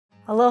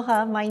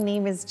Aloha, my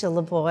name is Jill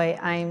Boy.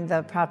 I'm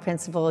the proud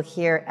principal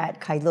here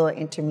at Kailua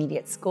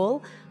Intermediate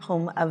School,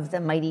 home of the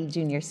mighty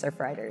junior surf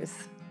riders.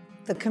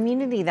 The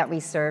community that we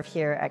serve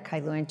here at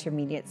Kailua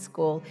Intermediate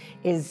School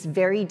is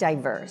very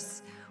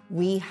diverse.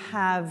 We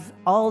have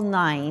all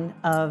 9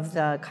 of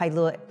the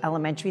Kailua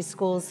elementary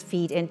schools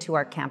feed into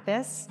our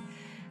campus.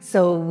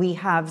 So we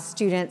have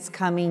students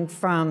coming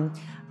from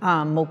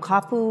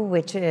Mokapu,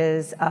 which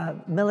is a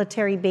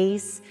military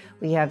base.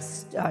 We have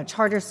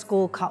charter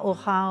school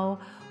Ka'ohao.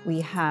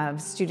 We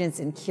have students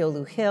in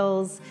Keolu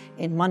Hills,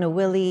 in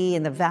Manawili,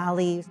 in the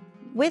Valley.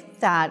 With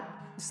that,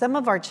 some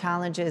of our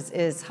challenges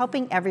is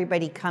helping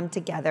everybody come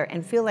together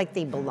and feel like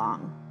they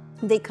belong.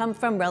 They come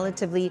from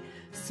relatively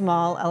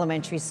small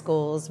elementary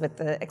schools, with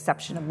the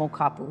exception of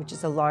Mokapu, which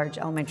is a large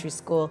elementary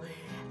school,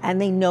 and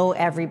they know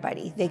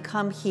everybody. They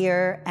come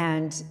here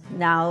and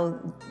now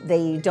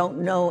they don't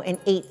know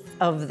 1/8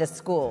 of the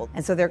school.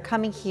 And so they're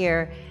coming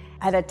here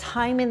at a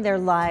time in their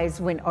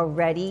lives when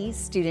already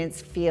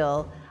students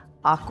feel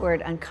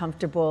awkward,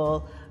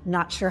 uncomfortable,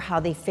 not sure how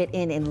they fit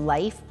in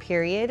life,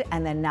 period.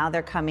 And then now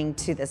they're coming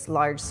to this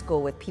large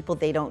school with people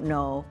they don't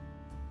know.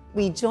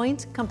 We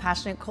joined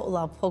Compassionate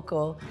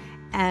Ko'olapoko,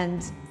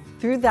 and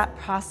through that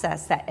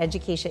process, that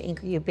education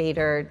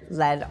incubator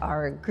led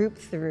our group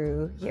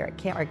through here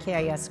at our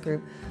KIS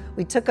group.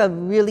 We took a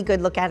really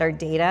good look at our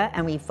data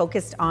and we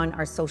focused on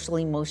our social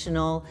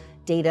emotional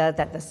data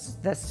that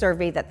the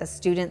survey that the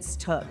students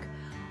took.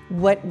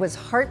 What was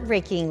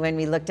heartbreaking when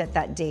we looked at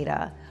that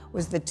data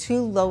was the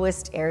 2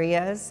 lowest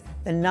areas.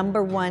 The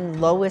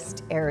 #1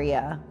 lowest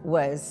area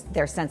was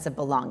their sense of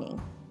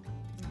belonging.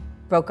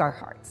 Broke our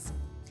hearts.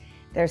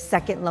 Their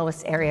second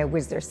lowest area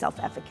was their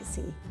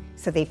self-efficacy.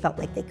 So they felt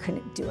like they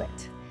couldn't do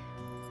it,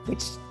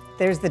 which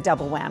there's the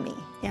double whammy.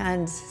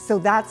 And so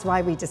that's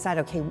why we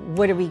decided, okay,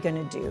 what are we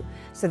gonna do?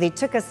 So they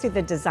took us through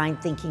the design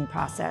thinking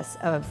process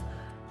of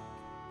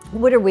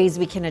what are ways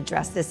we can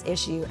address this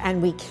issue?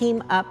 And we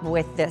came up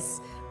with this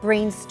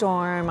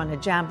brainstorm on a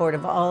Jamboard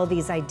of all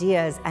these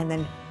ideas. And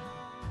then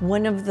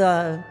one of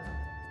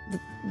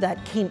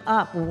that came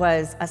up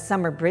was a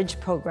summer bridge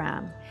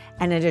program,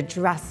 and it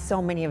addressed so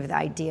many of the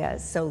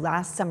ideas. So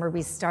last summer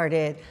we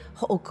started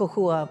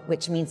Ho'okohua,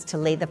 which means to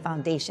lay the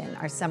foundation,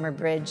 our summer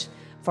bridge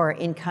for our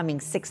incoming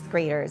 6th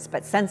graders.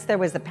 But since there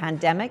was a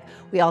pandemic,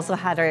 we also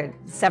had our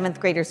 7th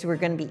graders who were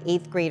going to be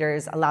 8th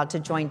graders allowed to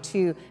join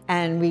too.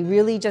 And we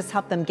really just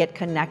helped them get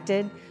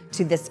connected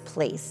to this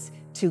place,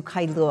 to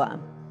Kailua.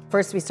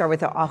 First, we started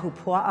with our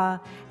Ahupua'a,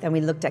 then we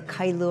looked at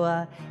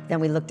Kailua, then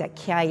we looked at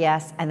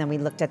KIS, and then we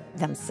looked at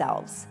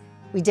themselves.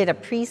 We did a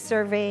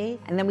pre-survey,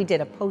 and then we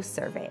did a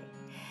post-survey.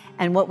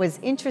 And what was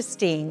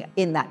interesting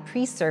in that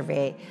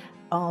pre-survey,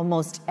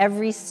 almost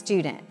every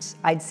student,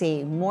 I'd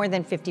say more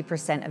than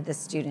 50% of the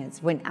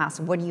students, when asked,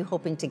 what are you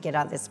hoping to get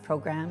out of this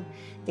program?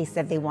 They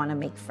said they want to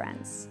make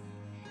friends.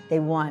 They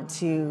want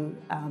to,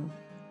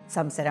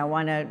 some said, I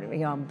want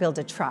to build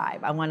a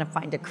tribe. I want to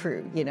find a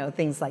crew,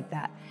 things like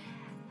that.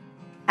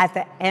 At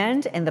the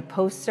end, in the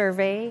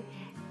post-survey,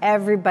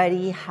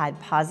 everybody had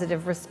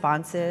positive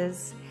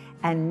responses,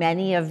 and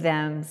many of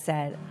them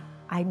said,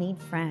 I need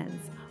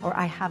friends, or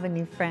I have a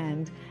new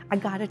friend. I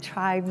got a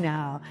tribe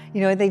now.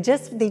 They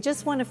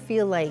just want to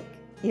feel like,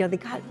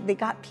 they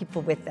got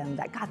people with them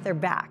that got their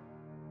back.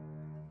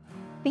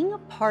 Being a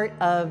part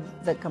of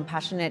the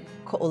Compassionate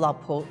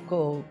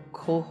Ko'olapoko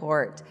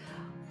cohort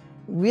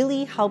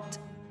really helped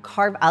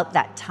carve out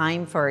that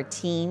time for our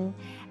team,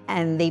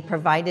 and they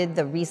provided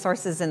the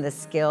resources and the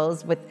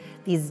skills with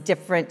these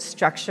different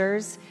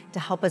structures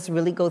to help us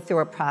really go through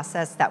a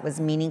process that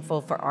was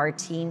meaningful for our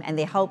team, and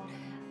they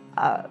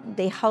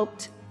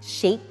helped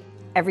shape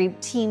every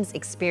team's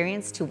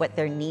experience to what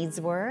their needs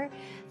were.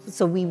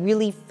 So we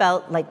really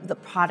felt like the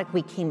product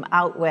we came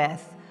out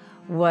with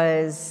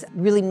was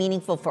really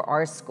meaningful for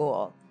our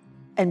school.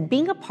 And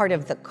being a part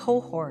of the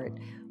cohort,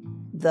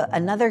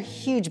 another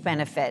huge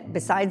benefit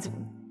besides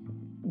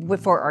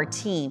for our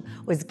team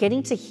was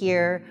getting to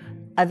hear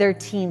other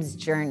teams'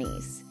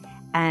 journeys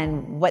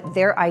and what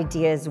their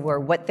ideas were,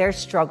 what their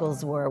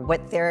struggles were,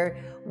 what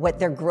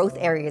their growth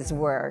areas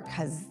were,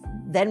 because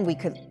then we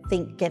could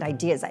get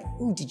ideas like,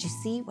 ooh, did you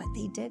see what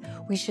they did?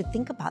 We should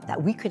think about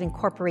that. We could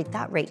incorporate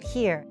that right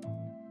here.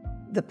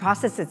 The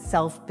process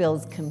itself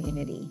builds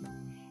community.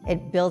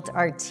 It built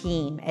our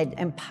team, it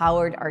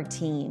empowered our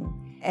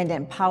team, and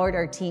empowered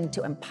our team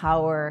to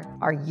empower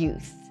our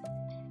youth.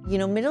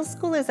 Middle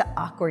school is an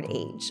awkward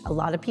age. A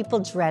lot of people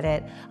dread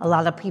it. A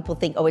lot of people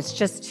think, oh, it's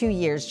just 2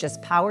 years,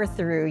 just power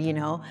through,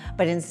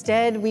 But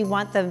instead, we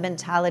want the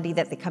mentality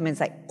that they come in and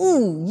say,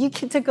 ooh, you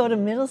get to go to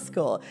middle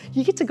school.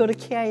 You get to go to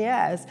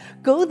KIS.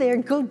 Go there,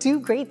 go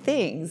do great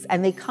things.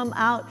 And they come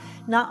out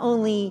not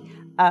only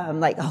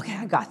like, okay,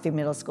 I got through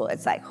middle school.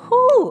 It's like,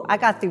 whoo, I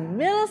got through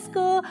middle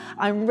school.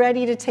 I'm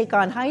ready to take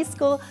on high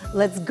school.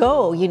 Let's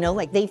go.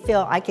 Like they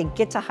feel I could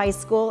get to high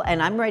school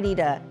and I'm ready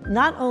to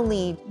not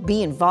only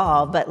be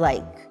involved, but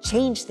like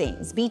change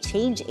things, be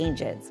change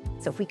agents.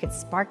 So if we could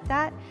spark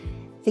that,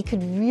 they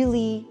could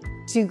really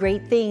do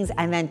great things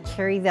and then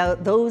carry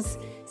those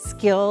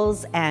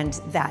skills and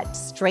that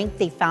strength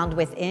they found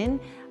within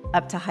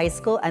up to high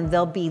school, and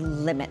they'll be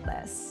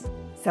limitless.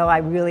 So I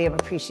really am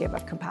appreciative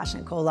of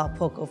Compassion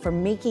Ko'olapoko for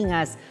making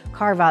us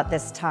carve out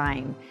this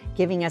time,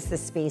 giving us the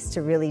space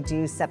to really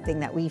do something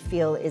that we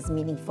feel is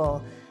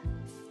meaningful,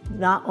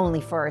 not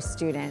only for our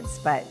students,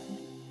 but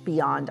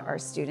beyond our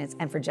students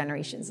and for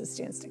generations of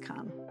students to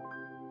come.